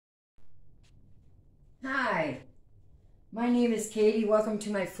My name is Katie. Welcome to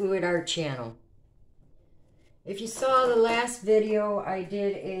my Fluidart channel. If you saw the last video, I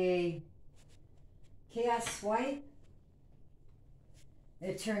did a chaos swipe.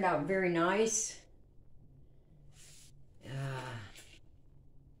 It turned out very nice.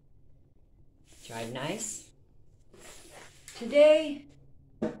 Dried nice. Today,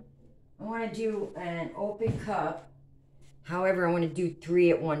 I want to do an open cup. However, I want to do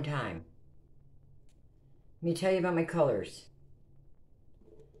 3 at one time. Let me tell you about my colors.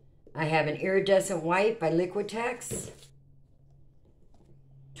 I have an iridescent white by Liquitex,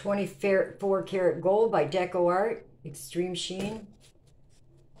 24 karat gold by Decoart, extreme sheen,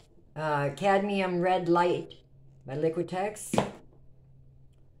 cadmium red light by Liquitex,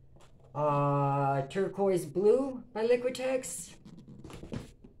 turquoise blue by Liquitex,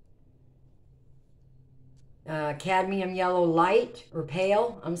 cadmium yellow light, or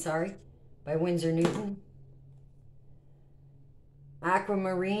pale, I'm sorry, by Winsor Newton,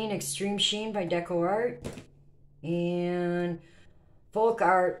 aquamarine extreme sheen by Decoart, and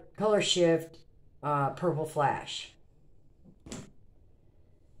Folkart color shift purple flash.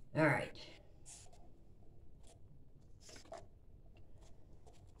 All right.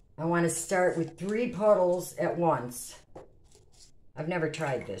 I want to start with 3 puddles at once. I've never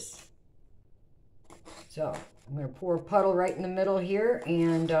tried this. So I'm going to pour a puddle right in the middle here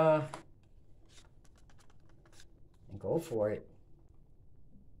and go for it.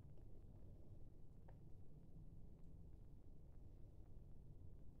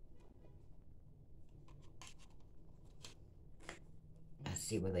 Let's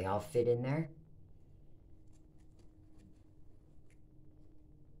see, will they all fit in there?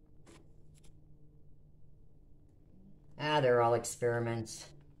 They're all experiments.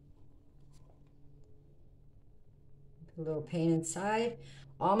 Put a little paint inside.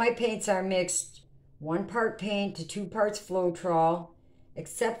 All my paints are mixed 1 part paint to 2 parts Floetrol,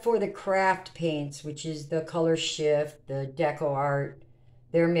 except for the craft paints, which is the Color Shift, the Decoart.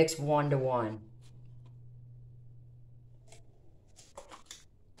 They're mixed 1 to 1.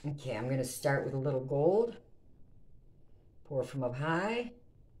 Okay, I'm going to start with a little gold. Pour from up high.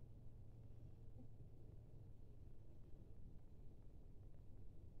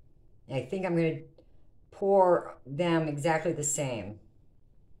 I think I'm going to pour them exactly the same.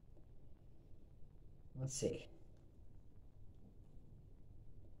 Let's see.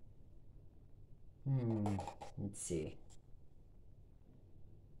 Let's see.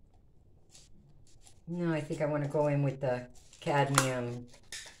 No, I think I want to go in with the cadmium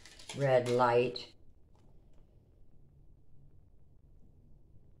red light.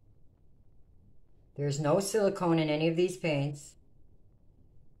 There's no silicone in any of these paints.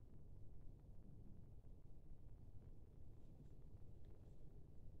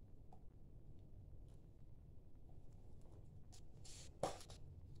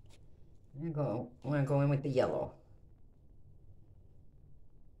 I want to go in with the yellow.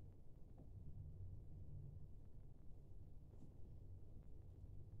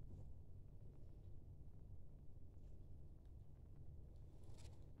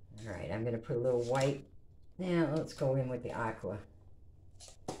 All right, I'm going to put a little white. Now let's go in with the aqua.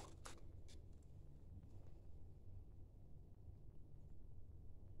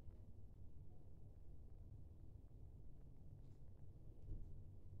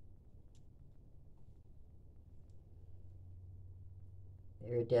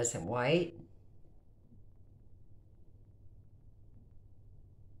 Iridescent white.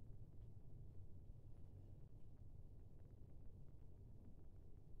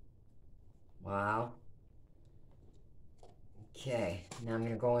 Wow. Okay, now I'm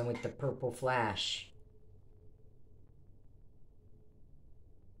going to go in with the purple flash.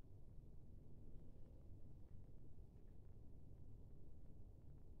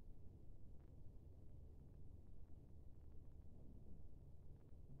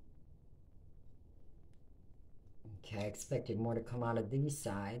 Okay, I expected more to come out of these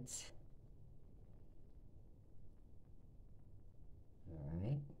sides. All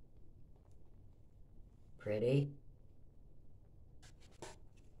right. Pretty.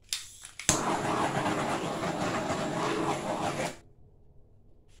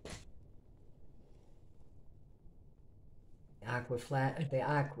 The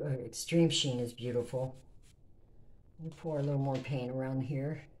aqua extreme sheen is beautiful. Let me pour a little more paint around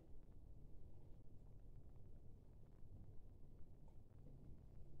here.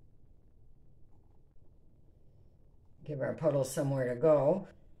 Give our puddle somewhere to go.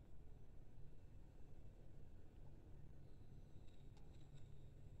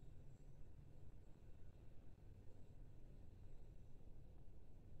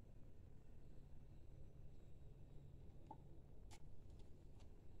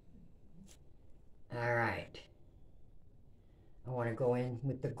 All right. I want to go in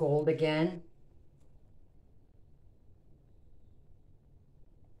with the gold again.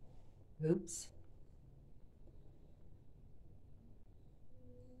 Oops.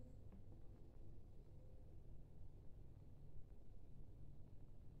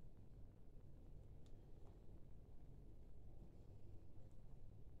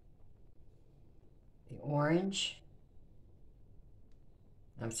 The orange.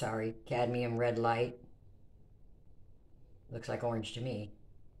 I'm sorry, cadmium red light. Looks like orange to me.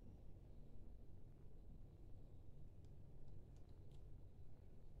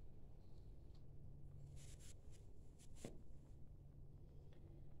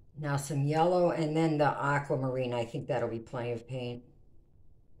 Now some yellow and then the aquamarine. I think that'll be plenty of paint.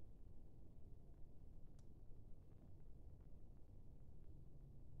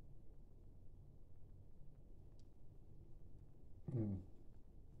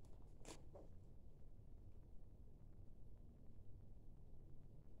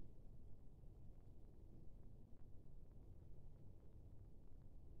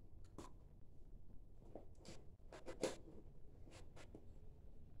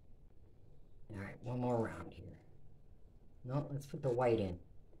 All right, one more round here. No, let's put the white in.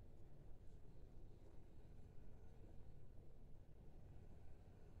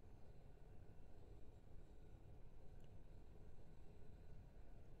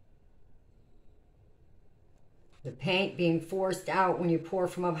 The paint being forced out when you pour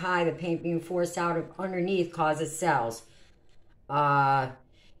from up high, the paint being forced out of underneath causes cells.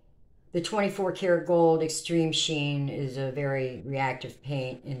 The 24 karat gold extreme sheen is a very reactive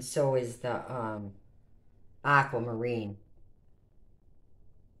paint, and so is the aquamarine.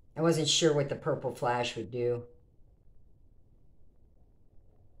 I wasn't sure what the purple flash would do.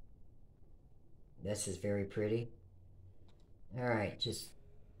 This is very pretty. All right, just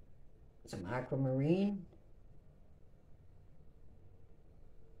some aquamarine.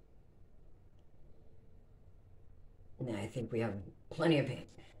 Now I think we have plenty of paint.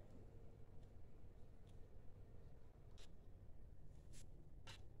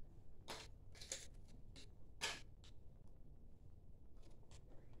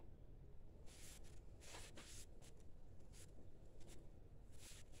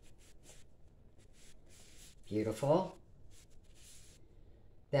 Beautiful.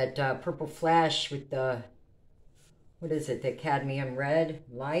 That purple flash with the, what is it, the cadmium red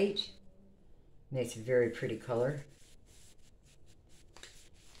light makes a very pretty color.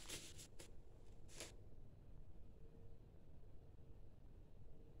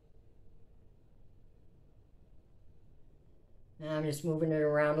 Now I'm just moving it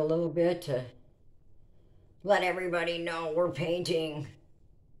around a little bit to let everybody know we're painting.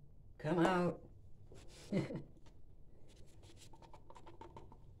 Come out.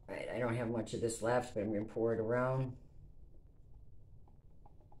 Right, I don't have much of this left, but I'm going to pour it around.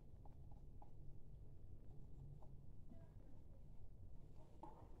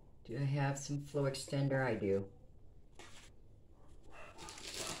 Do I have some flow extender? I do.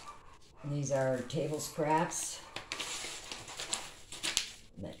 And these are table scraps.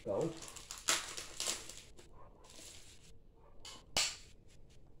 Let go.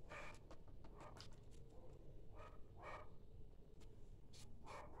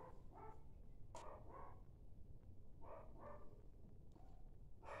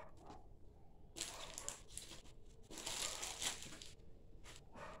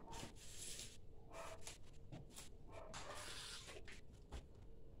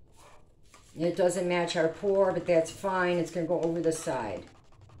 It doesn't match our pour, but that's fine. It's going to go over the side.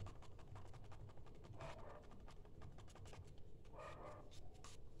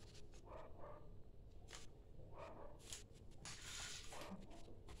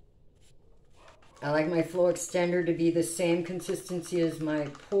 I like my flow extender to be the same consistency as my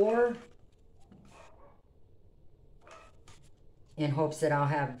pour, in hopes that I'll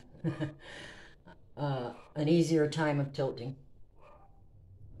have an easier time of tilting.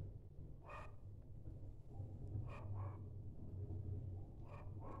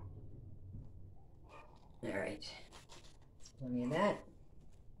 All right, that's plenty of that.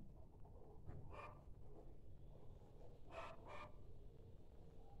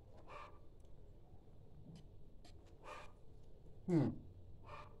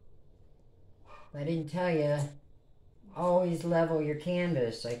 I didn't tell you, always level your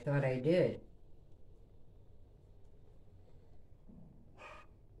canvas. I thought I did.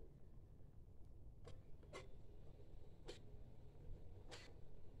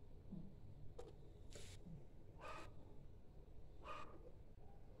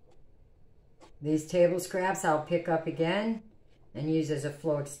 These table scraps I'll pick up again and use as a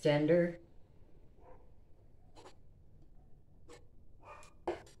flow extender.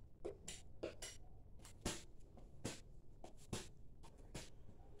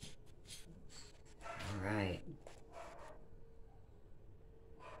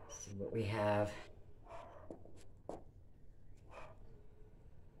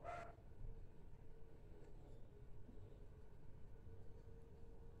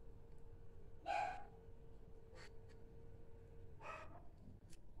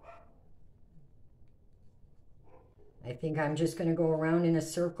 I think I'm just going to go around in a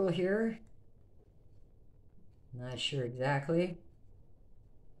circle here. Not sure exactly.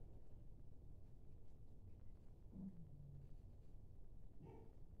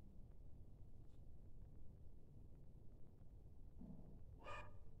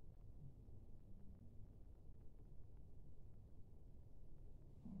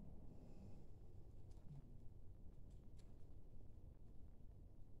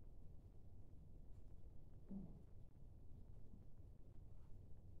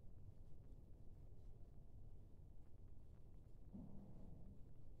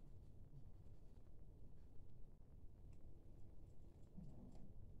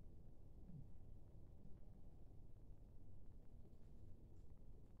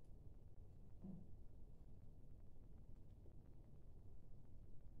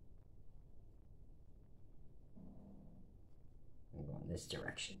 I'm going this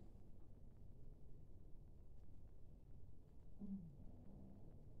direction.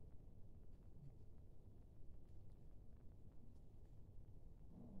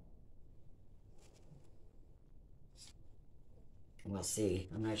 We'll see.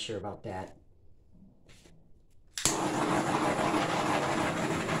 I'm not sure about that.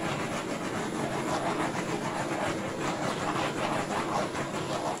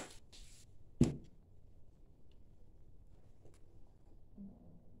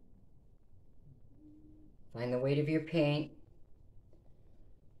 Find the weight of your paint.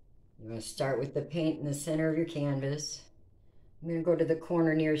 You're going to start with the paint in the center of your canvas. I'm going to go to the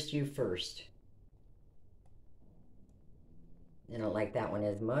corner nearest you first. I don't like that one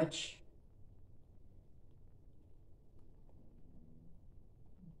as much.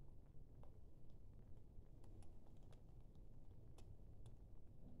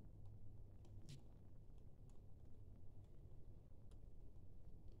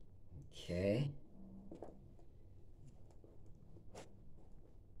 Okay.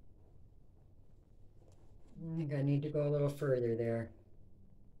 I think I need to go a little further there.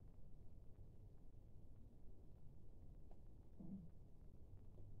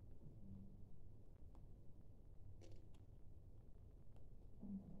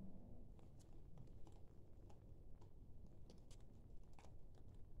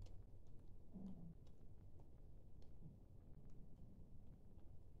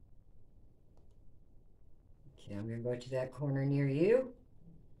 Okay, I'm going to go to that corner near you.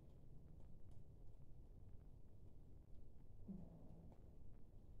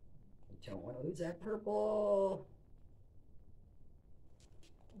 Don't want to lose that purple.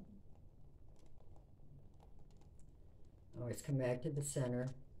 Always come back to the center.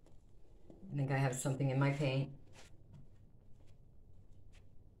 I think I have something in my paint.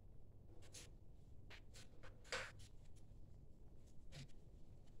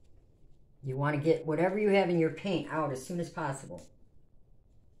 You want to get whatever you have in your paint out as soon as possible.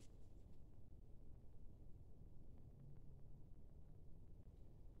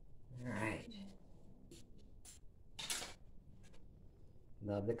 All right.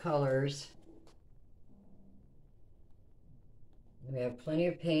 Love the colors. We have plenty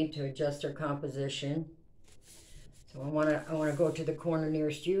of paint to adjust our composition. So I want to go to the corner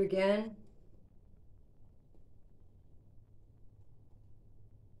nearest you again.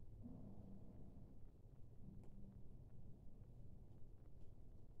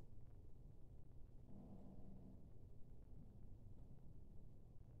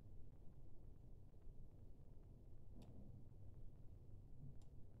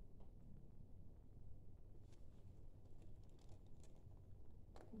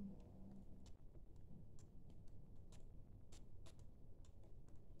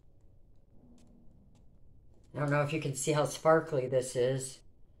 I don't know if you can see how sparkly this is.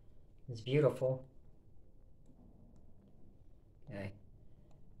 It's beautiful. Okay.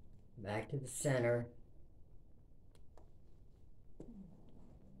 Back to the center.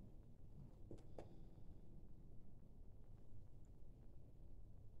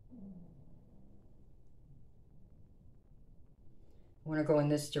 I want to go in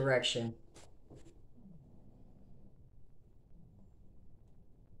this direction.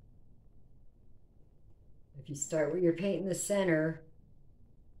 If you start with your paint in the center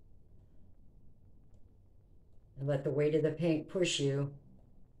and let the weight of the paint push you,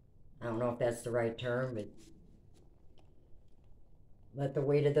 I don't know if that's the right term, but let the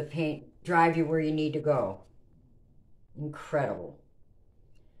weight of the paint drive you where you need to go. Incredible.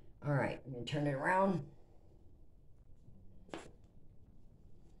 All right, I'm going to turn it around.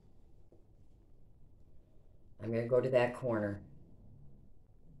 I'm going to go to that corner.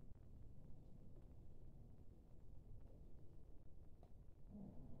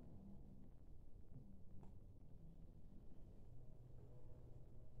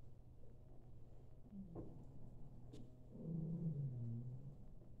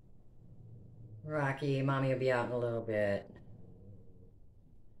 Rocky, mommy will be out in a little bit.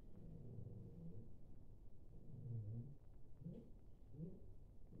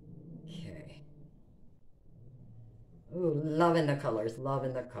 Okay. Ooh, loving the colors,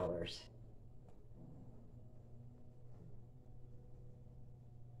 loving the colors.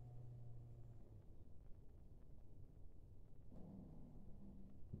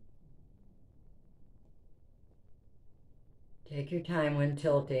 Take your time when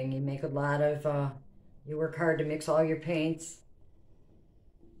tilting. You make a lot of, you work hard to mix all your paints.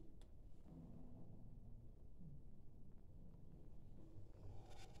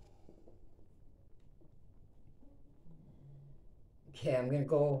 Okay, I'm gonna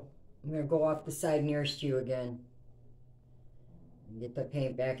go off the side nearest you again. Get the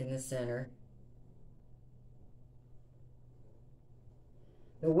paint back in the center.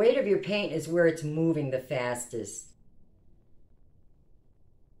 The weight of your paint is where it's moving the fastest.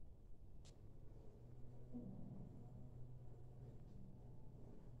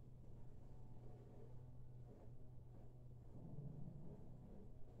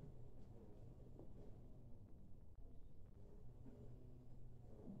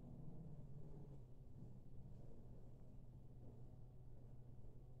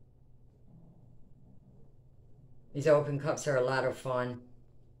 These open cups are a lot of fun.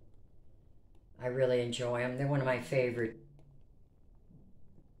 I really enjoy them. They're one of my favorite.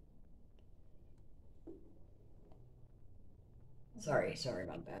 Sorry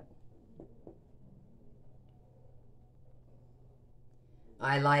about that.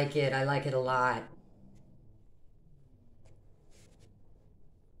 I like it a lot.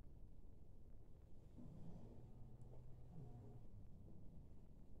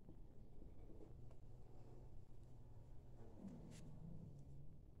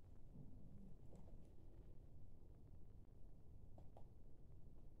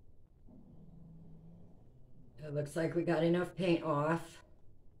 It looks like we got enough paint off.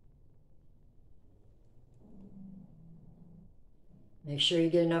 Make sure you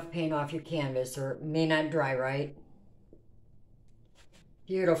get enough paint off your canvas or it may not dry right.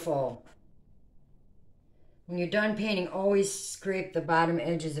 Beautiful. When you're done painting, always scrape the bottom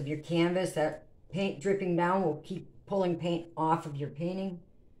edges of your canvas. That paint dripping down will keep pulling paint off of your painting.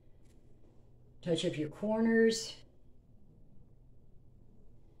 Touch up your corners.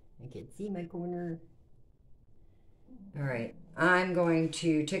 I can see my corner. All right, I'm going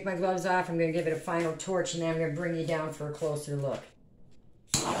to take my gloves off. I'm going to give it a final torch, and then I'm going to bring you down for a closer look.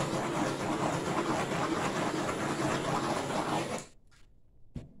 All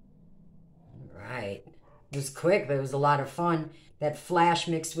right. It was quick, but it was a lot of fun. That flash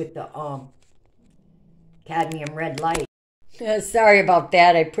mixed with the cadmium red light. Sorry about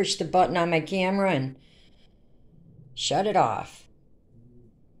that. I pushed the button on my camera and shut it off.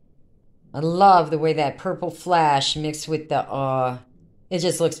 I love the way that purple flash mixed with the, it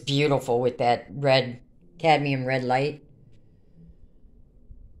just looks beautiful with that red, cadmium red light.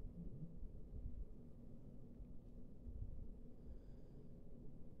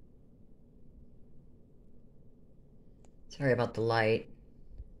 Sorry about the light.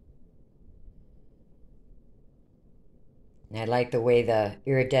 And I like the way the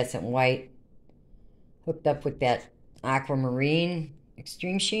iridescent white hooked up with that aquamarine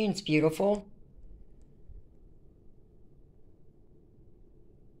extreme sheen. It's beautiful.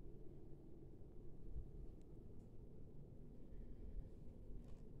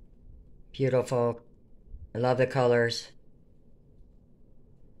 Beautiful. I love the colors.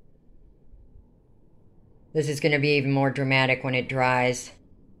 This is going to be even more dramatic when it dries.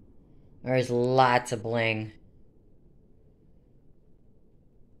 There's lots of bling.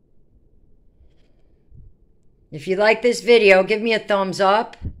 If you like this video, give me a thumbs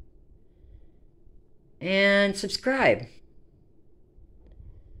up and subscribe.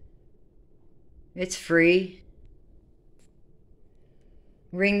 It's free.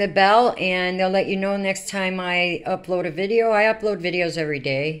 Ring the bell and they'll let you know next time I upload a video. I upload videos every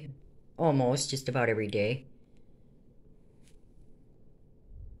day. Almost, just about every day.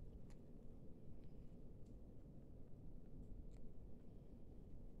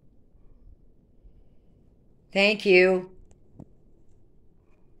 Thank you.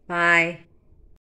 Bye.